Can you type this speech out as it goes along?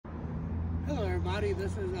everybody.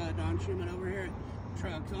 This is Don Schumann over here at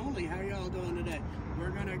Trucks Only. How y'all doing today? We're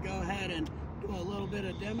going to go ahead and do a little bit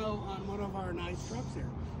of demo on one of our nice trucks here.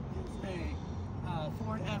 It's a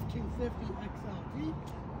Ford F-250 XLT.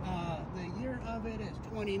 The year of it is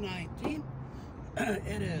 2019.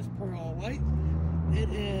 It is pearl white. It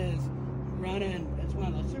is running, it's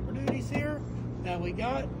one of the Super Duties here that we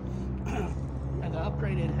got. Has the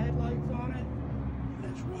upgraded headlights on it.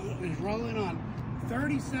 It's rolling on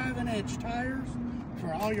 37-inch tires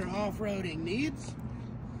for all your off-roading needs.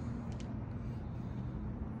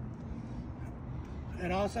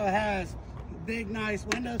 It also has big, nice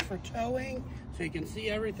windows for towing, so you can see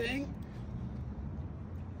everything.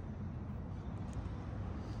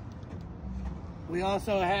 We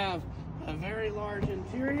also have a very large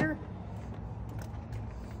interior.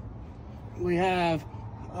 We have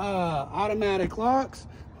automatic locks.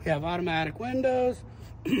 We have automatic windows.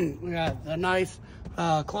 We got the nice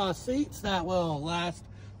cloth seats that will last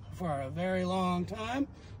for a very long time.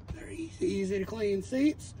 They're easy to clean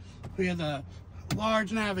seats. We have the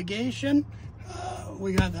large navigation.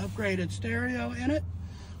 We got the upgraded stereo in it.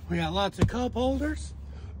 We got lots of cup holders.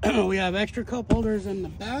 We have extra cup holders in the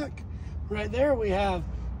back. Right there we have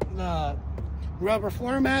the rubber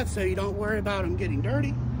floor mats, so you don't worry about them getting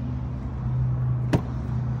dirty.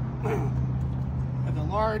 Have the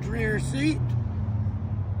large rear seat.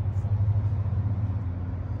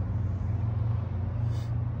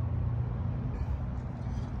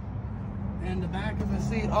 And the back of the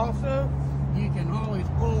seat also, you can always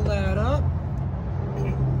pull that up.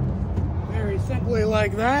 Very simply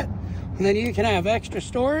like that. And then you can have extra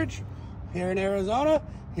storage. Here in Arizona,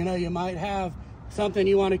 you know, you might have something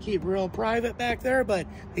you want to keep real private back there, but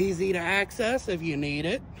easy to access if you need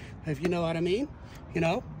it, if you know what I mean. You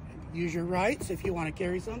know, use your rights if you want to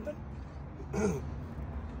carry something. You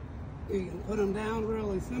can put them down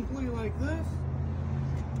really simply like this.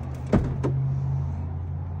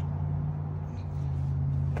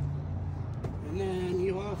 And then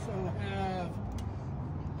you also have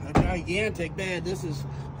a gigantic bed. This is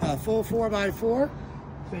a full 4x4,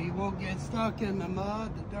 so you won't get stuck in the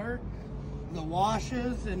mud, the dirt, the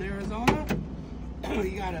washes in Arizona.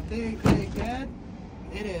 You got a big, big bed.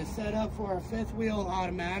 It is set up for a fifth wheel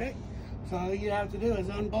automatic. So all you have to do is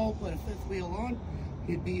unbolt, put a fifth wheel on.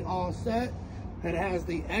 You'd be all set. It has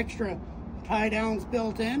the extra tie downs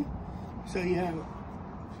built in, so you have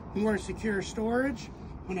more secure storage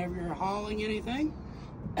whenever you're hauling anything.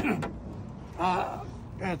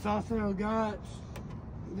 It's also got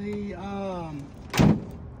the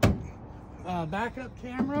backup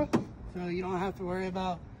camera, so you don't have to worry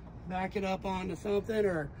about backing up onto something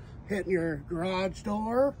or hitting your garage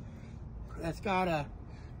door. It's got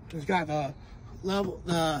the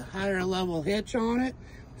higher level hitch on it,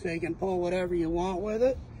 so you can pull whatever you want with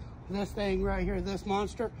it. This thing right here, this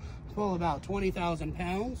monster, pull about 20,000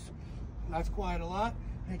 pounds. That's quite a lot.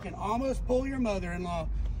 It can almost pull your mother-in-law,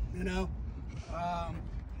 you know.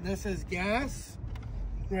 This is gas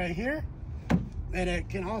right here, and it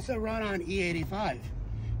can also run on E85.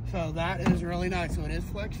 So that is really nice. So it is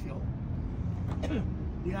flex fuel.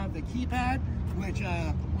 You have the keypad, which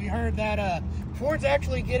we heard that Ford's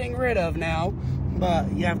actually getting rid of now. But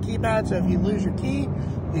you have keypad, so if you lose your key,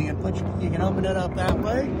 you can open it up that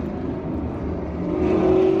way.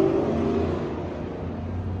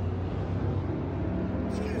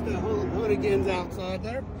 Excuse the hooligans outside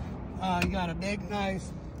there. You got a big,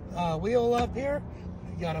 nice wheel up here.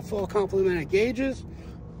 You got a full complement of gauges.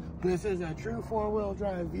 This is a true four-wheel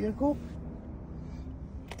drive vehicle.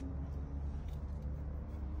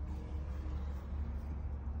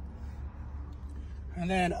 And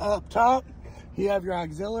then up top, you have your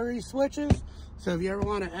auxiliary switches. So if you ever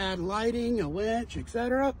want to add lighting, a winch,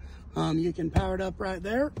 etc., you can power it up right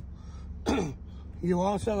there. You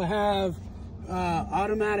also have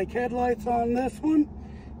automatic headlights on this one.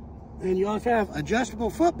 And you also have adjustable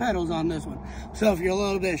foot pedals on this one. So if you're a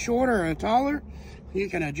little bit shorter or taller, you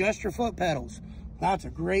can adjust your foot pedals. That's a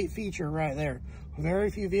great feature right there. Very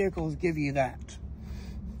few vehicles give you that.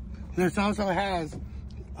 This also has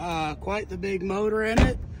quite the big motor in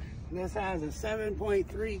it. This has a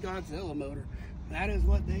 7.3 Godzilla motor. That is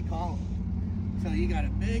what they call it. So you got a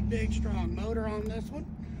big, big, strong motor on this one.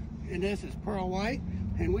 And this is pearl white.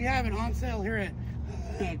 And we have it on sale here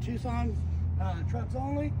at Tucson Trucks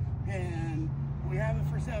Only. And we have it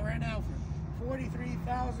for sale right now for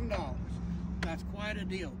 $43,000. That's quite a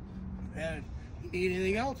deal. And if you need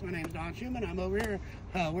anything else, my name is Don Schumann. I'm over here.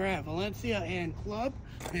 We're at Valencia and Club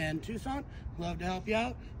in Tucson. Love to help you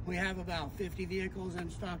out. We have about 50 vehicles in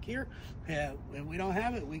stock here. If we don't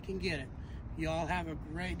have it, we can get it. You all have a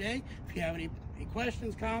great day. If you have any Any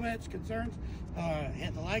questions, comments, concerns,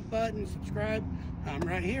 hit the like button, subscribe. I'm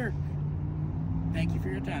right here. Thank you for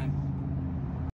your time.